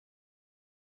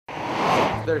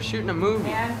They're shooting a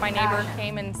movie. My neighbor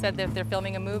came and said that they're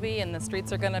filming a movie and the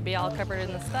streets are going to be all covered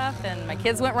in the stuff, and my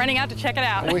kids went running out to check it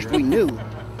out. I wish we knew.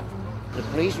 The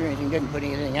police or anything didn't put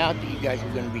anything out that you guys were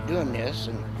going to be doing this,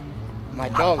 and my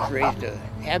dogs raised a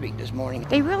havoc this morning.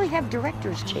 They really have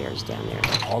director's chairs down there.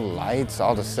 All the lights,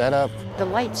 all the setup. The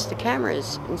lights, the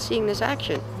cameras, and seeing this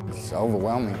action. It's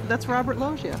overwhelming. That's Robert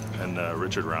Loggia. And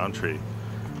Richard Roundtree.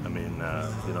 I mean,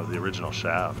 you know, the original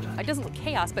Shaft. It doesn't look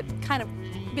chaos, but kind of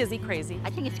busy, crazy. I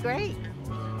think it's great.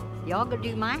 Y'all go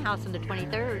do my house on the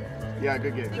 23rd. Yeah,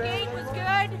 good game. The game was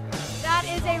good. That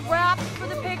is a wrap for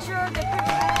the picture, the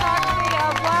photography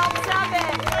of Wild 7.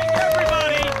 Thank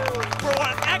everybody for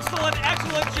an excellent,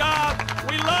 excellent job.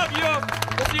 We love you.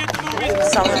 We'll see you at the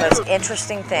movies. Some of the most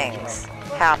interesting things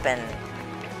happen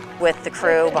with the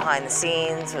crew behind the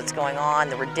scenes, what's going on,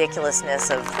 the ridiculousness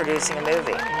of producing a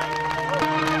movie.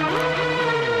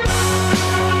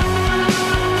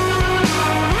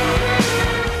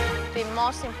 The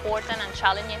most important and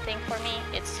challenging thing for me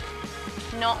is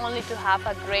not only to have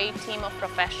a great team of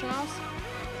professionals,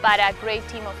 but a great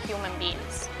team of human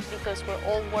beings, because we're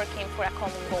all working for a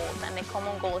common goal, and the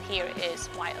common goal here is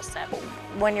Wild 7.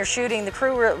 When you're shooting, the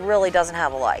crew really doesn't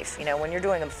have a life. You know, when you're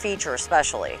doing a feature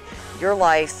especially, your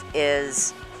life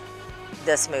is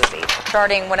this movie,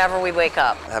 starting whenever we wake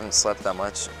up. I haven't slept that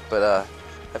much, but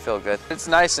I feel good. It's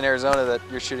nice in Arizona that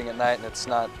you're shooting at night and it's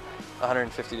not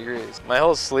 150 degrees. My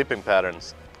whole sleeping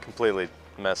pattern's completely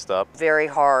messed up. Very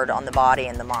hard on the body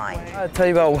and the mind. I'll tell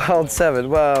you about Wild 7.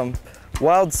 Well,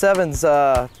 Wild 7's,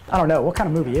 I don't know, what kind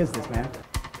of movie is this, man?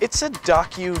 It's a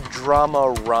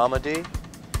docudrama-ramedy.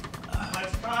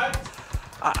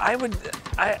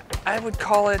 I would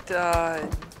call it,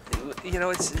 you know,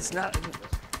 it's not.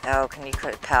 Oh, can you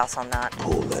pass on that?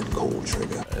 Pull that gold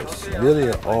trigger. It's really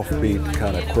an offbeat,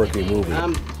 kind of quirky movie.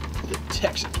 I'm the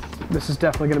Texan. This is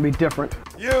definitely going to be different.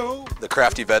 You! The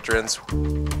crafty veterans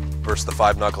versus the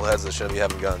five knuckleheads that shouldn't be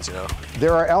having guns, you know?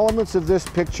 There are elements of this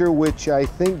picture which I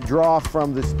think draw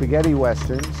from the spaghetti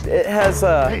westerns. It has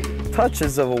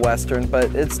touches of a western,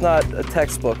 but it's not a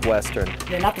textbook western.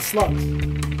 Yeah, not the slugs.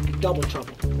 Double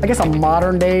trouble. I guess a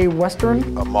modern day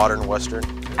western? A modern western.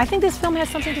 I think this film has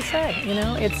something to say, you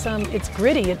know? It's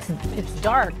gritty, it's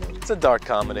dark. It's a dark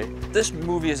comedy. This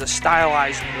movie is a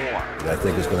stylized war. I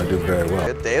think it's going to do very well.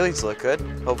 The dailies look good.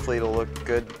 Hopefully it'll look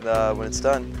good when it's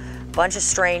done. Bunch of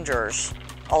strangers,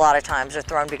 a lot of times, are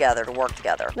thrown together to work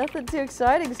together. Nothing too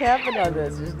exciting's happened on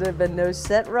this. There's been no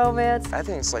set romance. I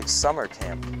think it's like summer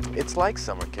camp. It's like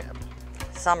summer camp.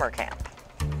 Summer camp.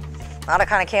 Not a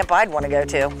kind of camp I'd want to go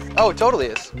to. Oh, it totally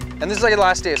is. And this is like the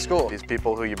last day of school. These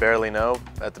people who you barely know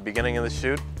at the beginning of the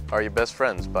shoot are your best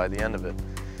friends by the end of it.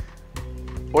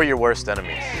 Or your worst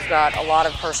enemies. You've got a lot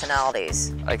of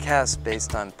personalities. I cast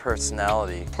based on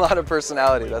personality. A lot of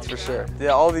personality, that's for sure. Yeah,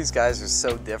 all these guys are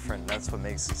so different. That's what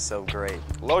makes it so great.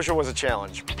 Loggia was a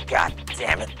challenge. God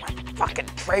damn it, my fucking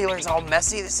trailer's all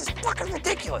messy. This is fucking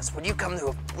ridiculous. Would you come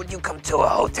to a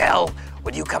hotel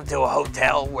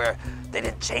where they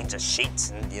didn't change the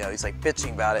sheets? And you know, he's like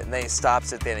bitching about it, and then he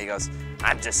stops at the end and he goes,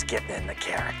 I'm just getting in the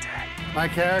character. My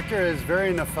character is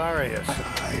very nefarious.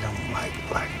 I don't like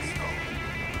black people.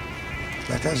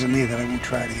 That doesn't mean that I won't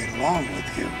try to get along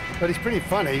with you. But he's pretty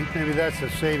funny. Maybe that's a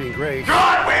saving grace.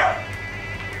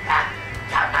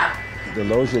 The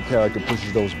Loggia character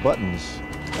pushes those buttons,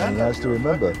 and he has to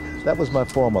remember, that was my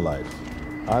former life.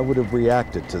 I would have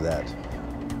reacted to that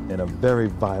in a very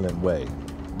violent way.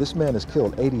 This man has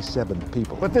killed 87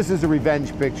 people. But this is a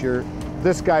revenge picture.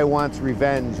 This guy wants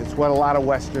revenge. It's what a lot of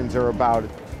westerns are about.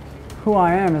 Who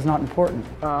I am is not important.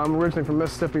 I'm originally from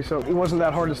Mississippi, so it wasn't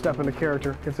that hard to step into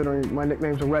character, considering my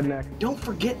nickname's a redneck. Don't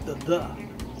forget the.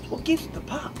 It's what gives it the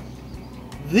pop.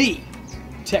 The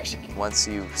Texan. Once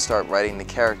you start writing the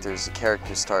characters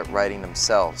start writing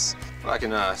themselves. Well, I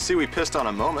can see we pissed on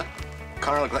a moment.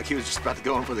 Connor looked like he was just about to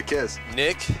go in for the kiss.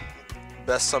 Nick,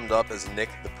 best summed up as Nick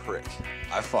the Prick.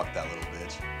 I fucked that little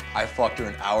bitch. I fucked her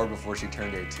an hour before she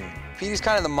turned 18. Petey's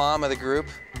kind of the mom of the group.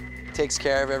 Takes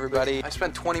care of everybody. I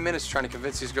spent 20 minutes trying to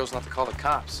convince these girls not to call the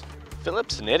cops.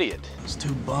 Philip's an idiot. There's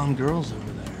two bum girls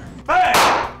over there. Hey!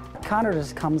 Connor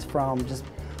just comes from just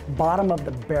bottom of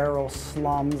the barrel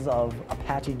slums of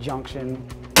Apache Junction.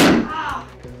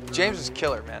 James is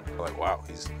killer, man. I'm like, wow,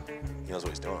 he knows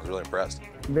what he's doing. I was really impressed.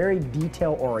 Very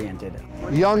detail-oriented.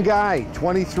 Young guy,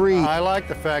 23. I like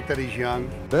the fact that he's young.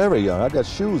 Very young. I got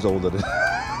shoes older than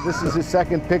This is his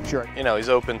second picture. You know, he's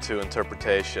open to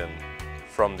interpretation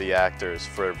from the actors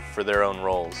for their own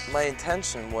roles. My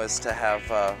intention was to have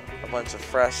a bunch of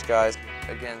fresh guys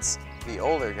against the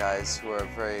older guys who are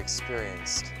very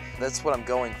experienced. That's what I'm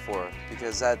going for,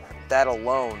 because that that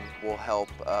alone will help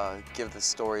give the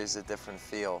stories a different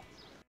feel.